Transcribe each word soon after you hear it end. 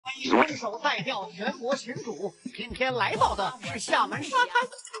选手带钓全国寻主，今天来到的是厦门沙滩。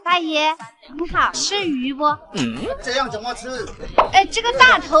大爷你好，吃鱼不？这样怎么吃？这个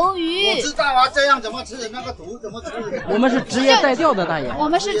大头鱼。我知道啊，这样怎么吃？那个毒怎么吃？我们是职业带钓的，大爷。我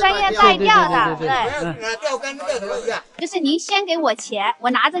们是专业带钓的，对。钓竿钓什么鱼啊？就是您先给我钱，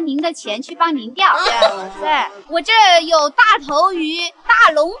我拿着您的钱去帮您钓。对，我这有大头鱼、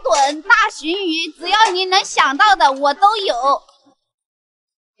大龙趸、大鲟鱼，只要您能想到的我都有。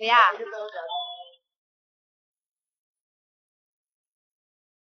谁呀？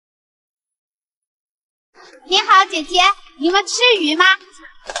你好，姐姐，你们吃鱼吗？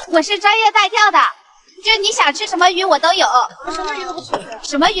我是专业带钓的，就是你想吃什么鱼我都有。我什么鱼都不吃。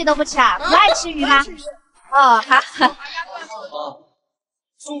什么鱼都不吃啊？不爱吃鱼吗？哦，好。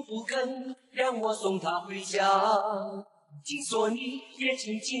送福根，让我送她回家。听说你也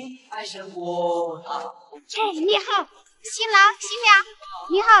曾经爱上过她。你好，新郎新娘，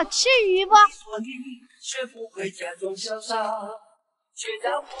你好，吃鱼不？说你学不会假装潇洒。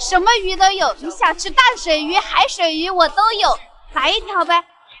什么鱼都有，你想吃淡水鱼、海水鱼我都有，来一条呗。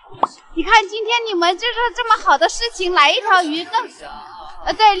你看今天你们就是这么好的事情，来一条鱼更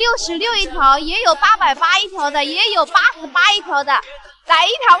对，66一条，也有880一条的，也有88一条的，来一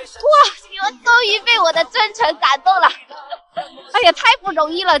条。哇，你们终于被我的真诚感动了。哎呀，太不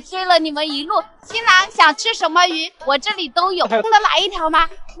容易了，追了你们一路。新郎想吃什么鱼，我这里都有，真的来一条吗？哇！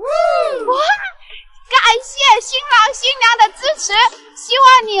感谢新郎新娘的支持，希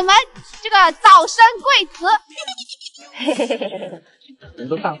望你们这个早生贵子。你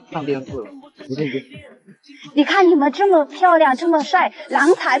都上电视了，不对劲。你看你们这么漂亮，这么帅，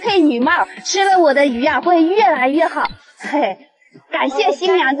郎才配女貌，吃了我的鱼啊会越来越好。嘿，感谢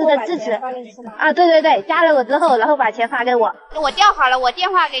新娘子的支持啊！对对对，加了我之后，然后把钱发给我，我钓好了，我电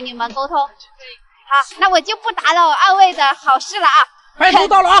话给你们沟通。好，那我就不打扰二位的好事了啊。白头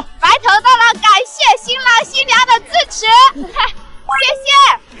到老，白头到老，感谢新郎新娘的支持，谢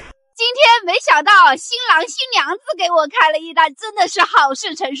谢。今天没想到新郎新娘子给我开了一单，真的是好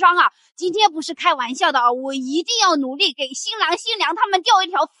事成双啊！今天不是开玩笑的啊，我一定要努力给新郎新娘他们钓一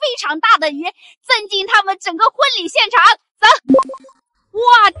条非常大的鱼，增进他们整个婚礼现场。走！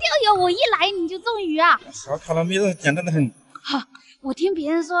哇，钓友我一来你就中鱼啊！小卡拉梅子简单的很。哈，我听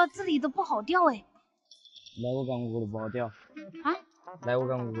别人说这里都不好钓哎。来我干屋都不好钓啊？来我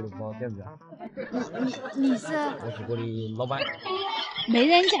干屋都不好钓不了。你是？我是我的老板。没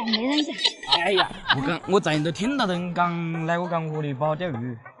人讲，没人讲。哎呀，我在你都听到人讲来我干屋里不好钓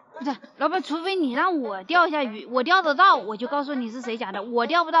鱼。不是，老板，除非你让我钓一下鱼，我钓得到，我就告诉你是谁讲的；我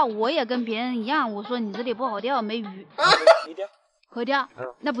钓不到，我也跟别人一样，我说你这里不好钓，没鱼。可以钓？可以钓？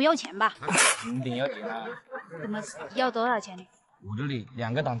那不要钱吧？一定要钱啊！怎么要多少钱呢？我这里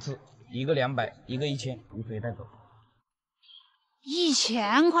2个档次，一个200，一个1000，鱼可以带走。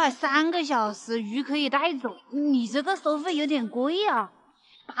1000块3个小时，鱼可以带走，你这个收费有点贵啊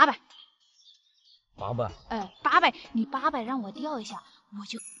！800。800？ 800，你800让我钓一下，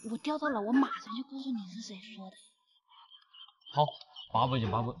我钓到了，我马上就告诉你是谁说的。好，800就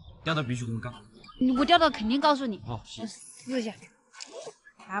800，钓到必须跟我讲。我钓到肯定告诉你。好，行。试一下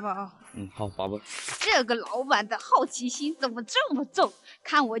，800啊。好，800。这个老板的好奇心怎么这么重？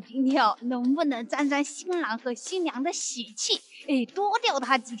看我今天能不能沾沾新郎和新娘的喜气，多钓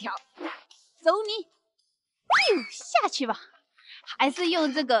他几条。走你，下去吧。还是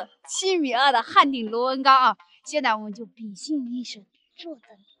用这个7.2米的汉鼎螺纹钢啊！现在我们就比心一声，坐等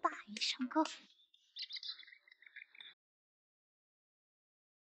大鱼上钩。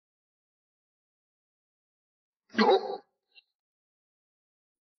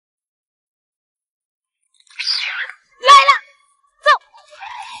来了，走！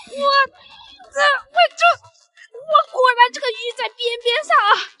我果然这个鱼在边上啊！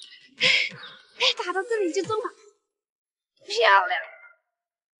打到这里就中了，漂亮！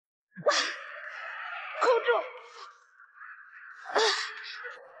扣住！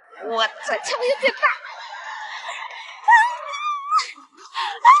我这条有点大。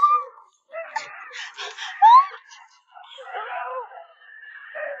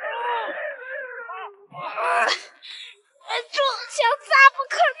这想咋不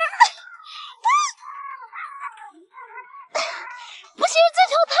可能？不行，这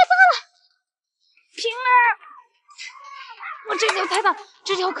条太大了，平儿，我这条太大，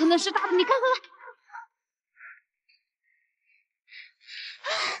这条可能是大的，你看看。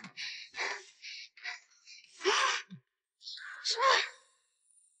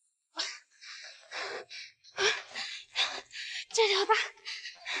这条大。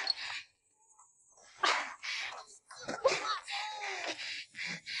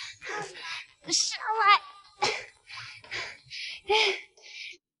上来，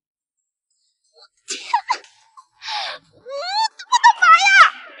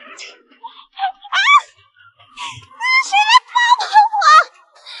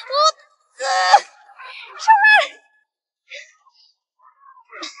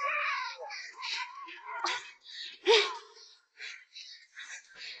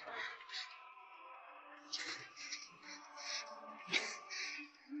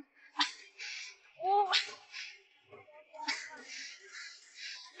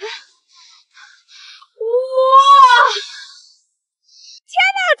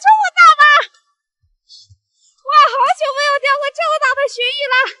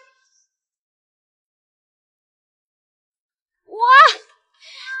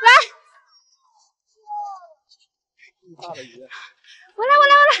大的鱼。我来！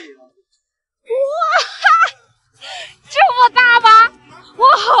哇，这么大吗？我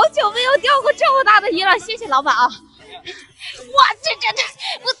好久没有钓过这么大的鱼了，谢谢老板啊！哇，这，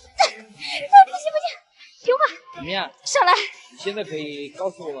不行，停吧！怎么样？上来！你现在可以告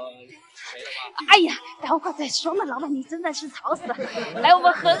诉我没了吗？哎呀，待会儿再说嘛，老板你真的是吵死了！来，我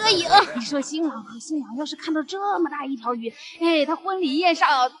们合个影。你说新郎和新娘要是看到这么大一条鱼，哎，他婚礼宴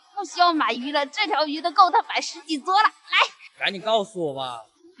上不需要买鱼了，这条鱼都够他摆10几桌了。来，赶紧告诉我吧。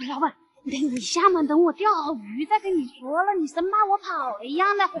老板，你下面等我钓好鱼再跟你说了，你生怕我跑了一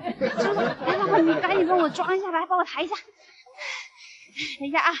样的。是吧？来，老板，你赶紧帮我装一下，来，帮我抬一下。等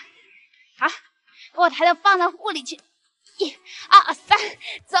一下啊，好，给我抬到放到壶里去。1、2、3，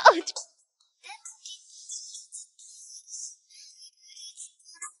走。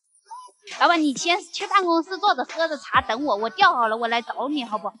老板，你先去办公室坐着喝着茶等我，我钓好了我来找你，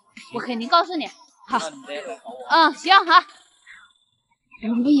好不？我肯定告诉你。好，行好。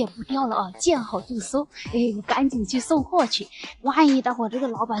我们也不钓了啊，见好就收。哎，我赶紧去送货去。万一待会儿这个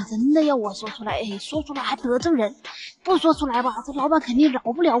老板真的要我说出来，哎，说出来还得罪人，不说出来吧，这老板肯定饶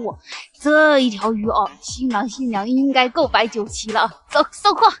不了我。这一条鱼哦，新郎新娘应该够摆酒席了啊。走，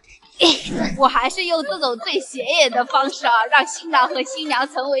送货。我还是用这种最显眼的方式啊，让新郎和新娘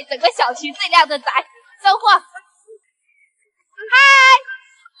成为整个小区最靓的仔。送货。嗨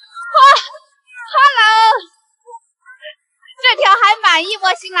，Hello， 这条还满意不？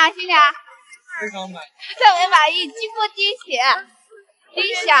新郎新娘？非常满意，特别满意，惊不惊喜？惊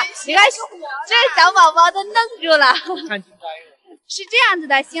喜啊！你看，这小宝宝都愣住了。看清楚了。是这样子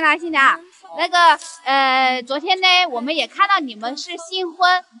的，新郎新娘，那个昨天呢，我们也看到你们是新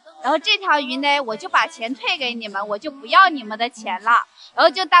婚，然后这条鱼呢，我就把钱退给你们，我就不要你们的钱了，然后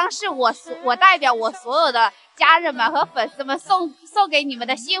就当是我代表我所有的家人们和粉丝们送给你们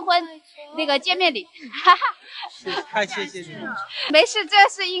的新婚那个见面礼，哈哈。太谢谢你了。没事，这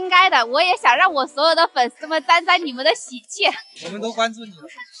是应该的，我也想让我所有的粉丝们沾沾你们的喜气。我们都关注你了。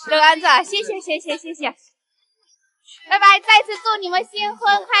都关注，谢谢。拜拜！再次祝你们新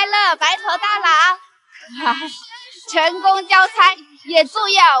婚快乐，白头到老，成功交差。也祝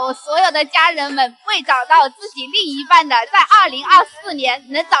愿我所有的家人们未找到自己另一半的，在2024年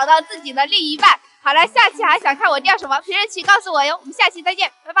能找到自己的另一半。好了，下期还想看我钓什么？评论区告诉我哟。我们下期再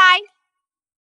见，拜拜。